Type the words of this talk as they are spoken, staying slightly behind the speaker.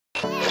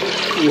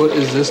What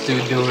is this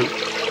dude doing?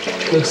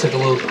 Looks like a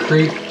little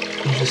creep.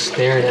 He's just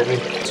staring at me.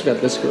 So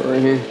got this girl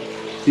right here.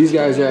 These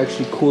guys are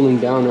actually cooling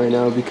down right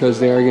now because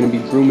they are going to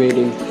be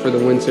brewmating for the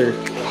winter.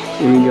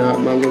 And we got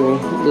my little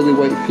lily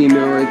white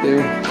female right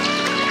there.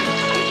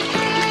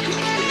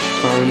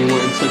 She finally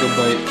went and took a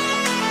bite.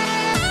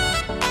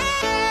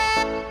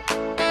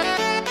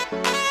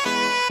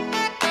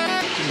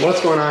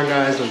 What's going on,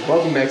 guys, and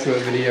welcome back to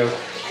another video.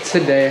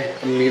 Today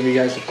I'm going to give you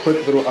guys a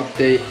quick little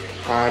update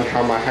on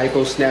how my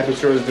Hypo snapping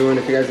turtle is doing.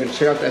 If you guys didn't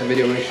check out that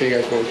video, make sure you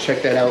guys go and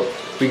check that out.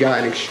 We got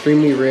an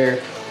extremely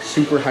rare,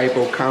 super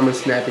hypo, common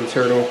snapping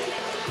turtle,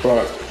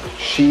 but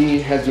she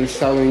has been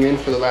settling in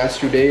for the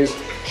last few days.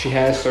 She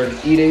has started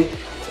eating,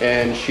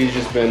 and she's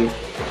just been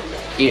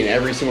eating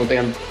every single thing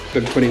I've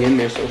been putting in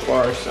there so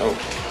far. So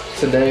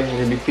today we're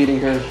going to be feeding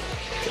her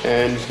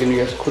and just giving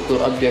you guys a quick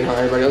little update on how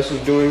everybody else is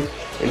doing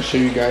and show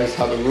you guys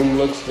how the room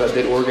looks. I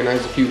did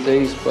organize a few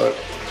things, but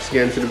let's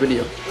get into the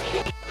video.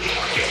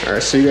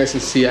 Alright, so you guys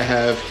can see I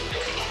have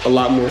a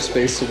lot more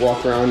space to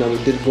walk around. Now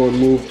we did go and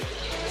move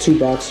 2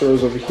 box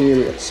turtles over here.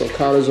 We got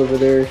sulcatas over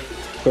there,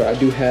 but I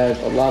do have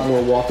a lot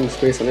more walking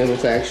space. I'm able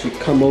to actually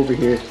come over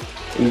here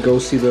and go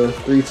see the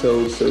 3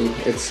 toads, so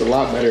it's a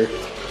lot better.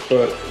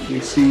 But you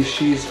see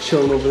she's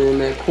chilling over there in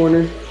that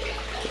corner,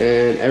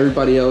 and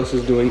everybody else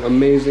is doing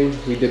amazing.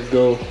 We did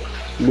go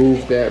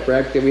move that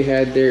rack that we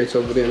had there. It's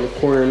over there in the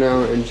corner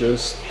now, and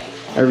just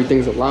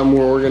everything's a lot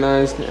more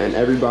organized and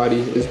everybody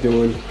is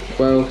doing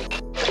well.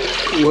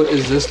 What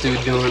is this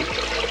dude doing?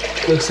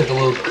 Looks like a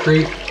little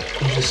creep.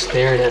 He's just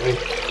staring at me.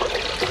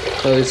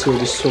 Others who are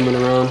just swimming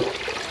around,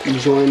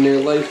 enjoying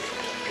their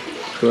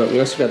life. But we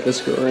also got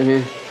this girl right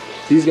here.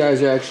 These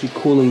guys are actually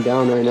cooling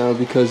down right now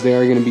because they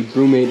are going to be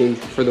brewmating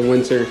for the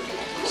winter.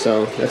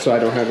 So that's why I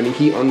don't have any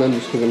heat on them,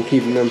 just because I'm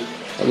keeping them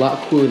a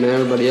lot cooler than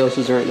everybody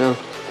else's right now.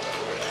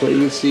 But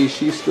you can see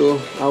she's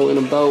still out and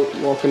about,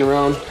 walking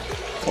around.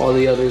 All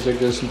the others are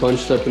just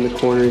bunched up in the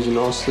corners and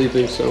all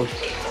sleeping. So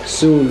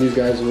soon these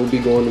guys will be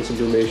going into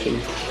brumation.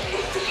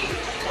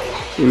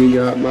 And we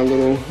got my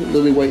little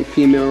lily white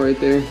female right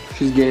there.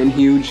 She's getting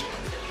huge.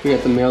 We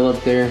got the male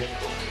up there.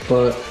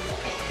 But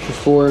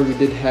before, we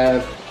did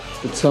have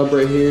the tub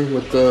right here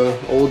with the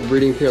old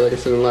breeding pair. Like I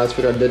said in the last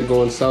video, I did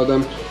go and sell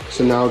them.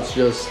 So now it's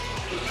just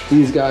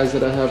these guys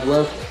that I have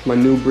left. My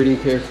new breeding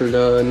pair for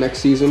the next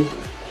season.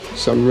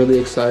 So I'm really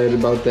excited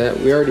about that.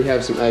 We already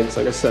have some eggs.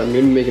 Like I said, I'm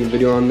gonna be making a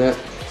video on that.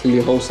 It's gonna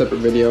be a whole separate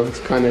video. It's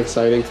kind of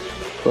exciting,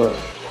 but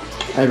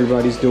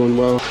everybody's doing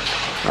well.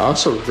 I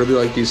also really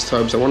like these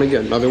tubs. I want to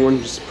get another one,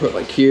 just put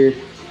like here,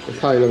 and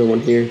probably another one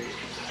here,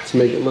 to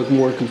make it look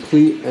more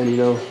complete and, you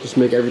know, just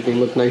make everything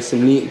look nice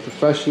and neat and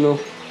professional.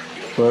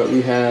 But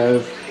we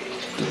have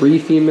 3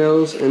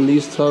 females in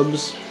these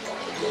tubs.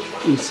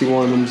 You see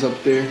one of them's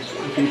up there.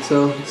 You can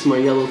tell it's my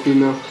yellow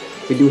female.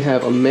 We do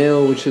have a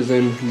male, which is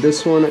in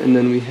this one, and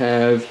then we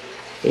have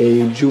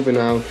a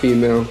juvenile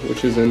female,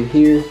 which is in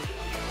here,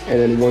 and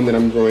then one that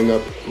I'm growing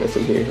up, that's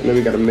in here, and then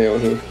we got a male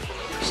here.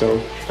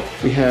 So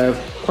we have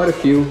quite a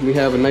few. We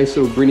have a nice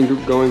little breeding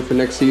group going for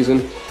next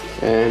season,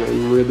 and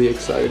I'm really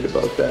excited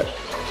about that.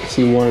 I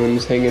see one of them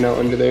is hanging out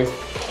under there.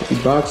 The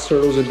box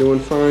turtles are doing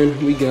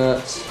fine. We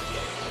got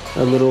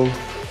a little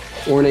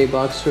ornate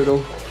box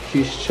turtle.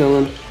 She's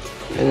chilling.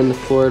 And then the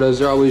Floridas,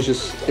 they're always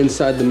just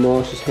inside the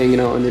mulch, just hanging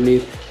out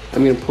underneath.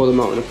 I'm gonna pull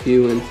them out in a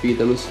few and feed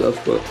them and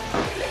stuff, but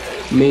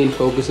main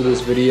focus of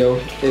this video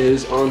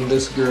is on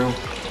this girl.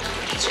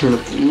 Turn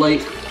up the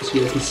light so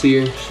you guys can see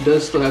her. She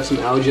does still have some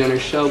algae on her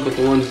shell, but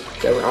the ones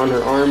that were on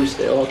her arms,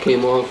 they all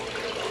came off.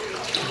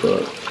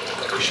 But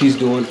she's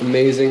doing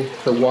amazing.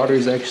 Her water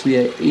is actually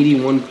at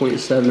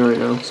 81.7 right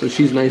now, so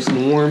she's nice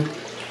and warm.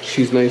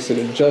 She's nice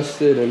and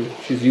adjusted, and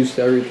she's used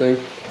to everything.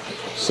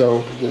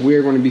 So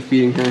we're going to be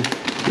feeding her.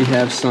 We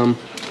have some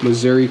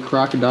Missouri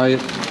Croc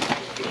Diet,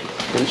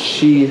 and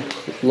she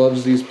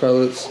loves these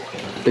pellets.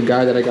 The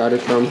guy that I got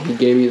it from, he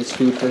gave me this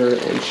food for her,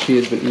 and she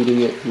has been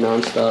eating it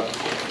nonstop.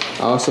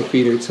 I also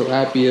feed her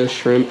tilapia,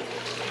 shrimp,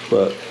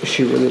 but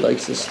she really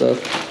likes this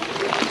stuff.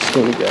 Just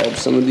gonna grab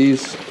some of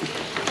these.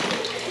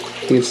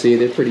 You can see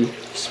they're pretty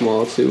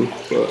small too,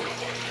 but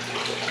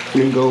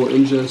I'm gonna go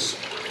and just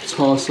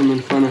toss them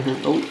in front of her.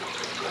 Oh,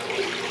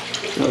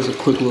 that was a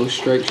quick little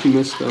strike she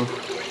missed though.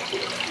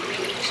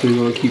 So we're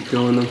gonna keep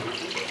throwing them.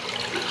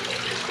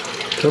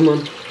 Come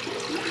on.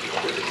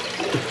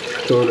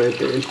 Throw it right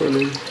there in front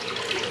of her.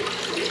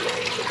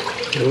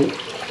 Nope.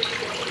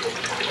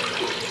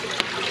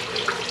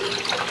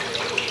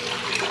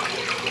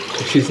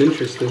 She's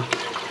interested.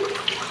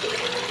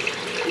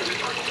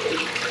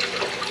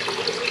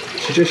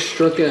 She just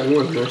struck at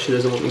one. Now she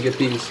doesn't want me to get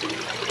these.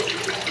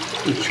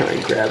 Let's try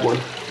and grab one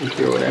and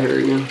throw it at her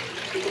again.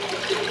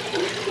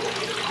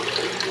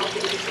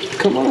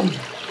 Come on.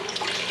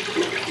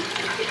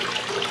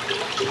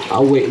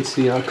 I'll wait and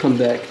see. I'll come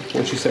back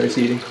once she starts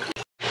eating.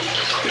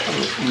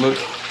 Look.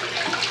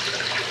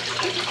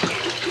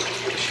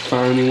 She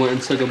finally went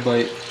and took a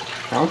bite.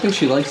 I don't think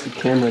she likes the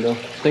camera though.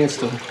 I think it's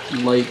the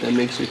light that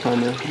makes her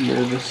kind of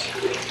nervous.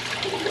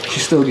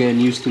 She's still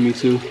getting used to me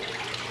too.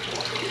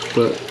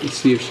 But let's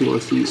see if she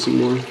wants to eat some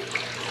more.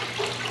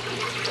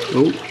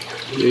 Oh,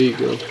 there you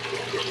go.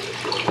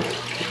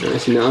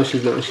 Alright, so now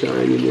she's not shy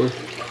anymore.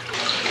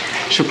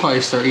 She'll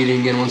probably start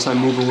eating again once I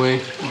move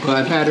away. But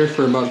I've had her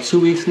for about 2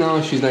 weeks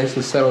now. She's nice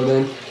and settled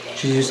in.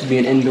 She's used to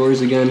being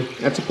indoors again.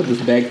 I have to put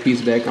this back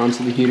piece back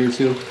onto the heater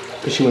too,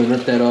 because she won't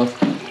rip that off.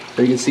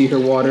 But you can see her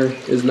water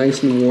is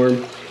nice and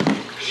warm.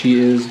 She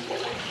is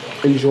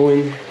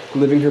enjoying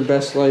living her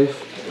best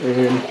life,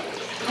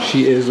 and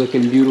she is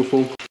looking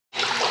beautiful.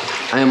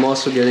 I am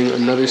also getting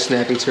another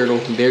snapping turtle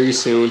very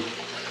soon.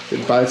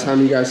 By the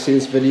time you guys see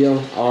this video,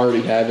 I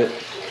already have it.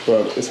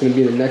 But it's going to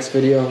be in the next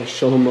video. I'll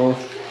show him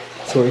off.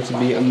 It's going to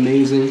be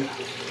amazing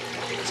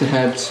to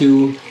have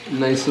 2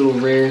 nice little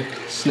rare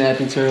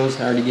snapping turtles.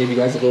 I already gave you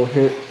guys a little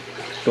hint,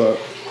 but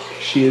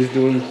she is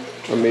doing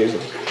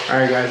amazing.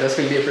 Alright guys, that's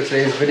going to be it for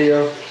today's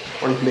video.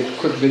 I wanted to make a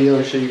quick video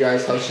and show you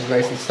guys how she's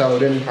nice and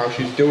settled in, how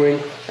she's doing.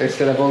 Like I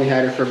said, I've only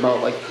had her for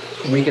about like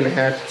a week and a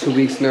half to 2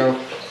 weeks now,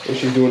 and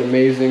she's doing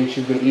amazing.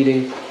 She's been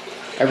eating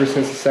ever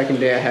since the second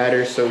day I had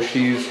her, so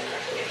she's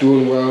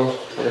doing well.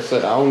 Like I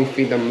said, I only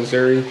feed them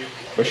Missouri,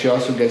 but she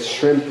also gets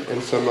shrimp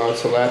and some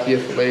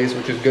tilapia fillets,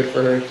 which is good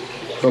for her.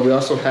 But we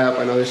also have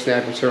another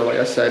snapping turtle, like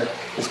I said,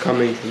 is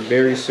coming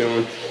very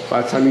soon.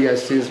 By the time you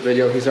guys see this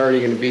video, he's already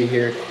going to be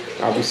here.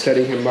 I'll be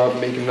setting him up,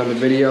 making another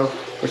video,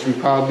 which will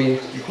probably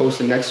be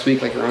posted next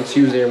week, like around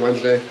Tuesday or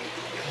Wednesday.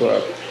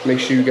 But make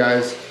sure you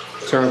guys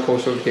turn on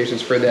post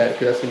notifications for that,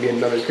 because that's going to be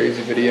another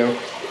crazy video,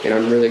 and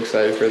I'm really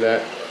excited for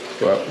that.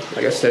 But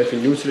like I said, if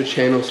you're new to the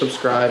channel,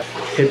 subscribe,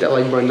 hit that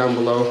like button down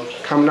below,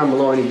 comment down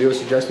below any video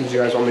suggestions you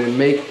guys want me to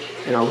make,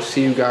 and I will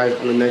see you guys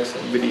in the next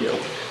video.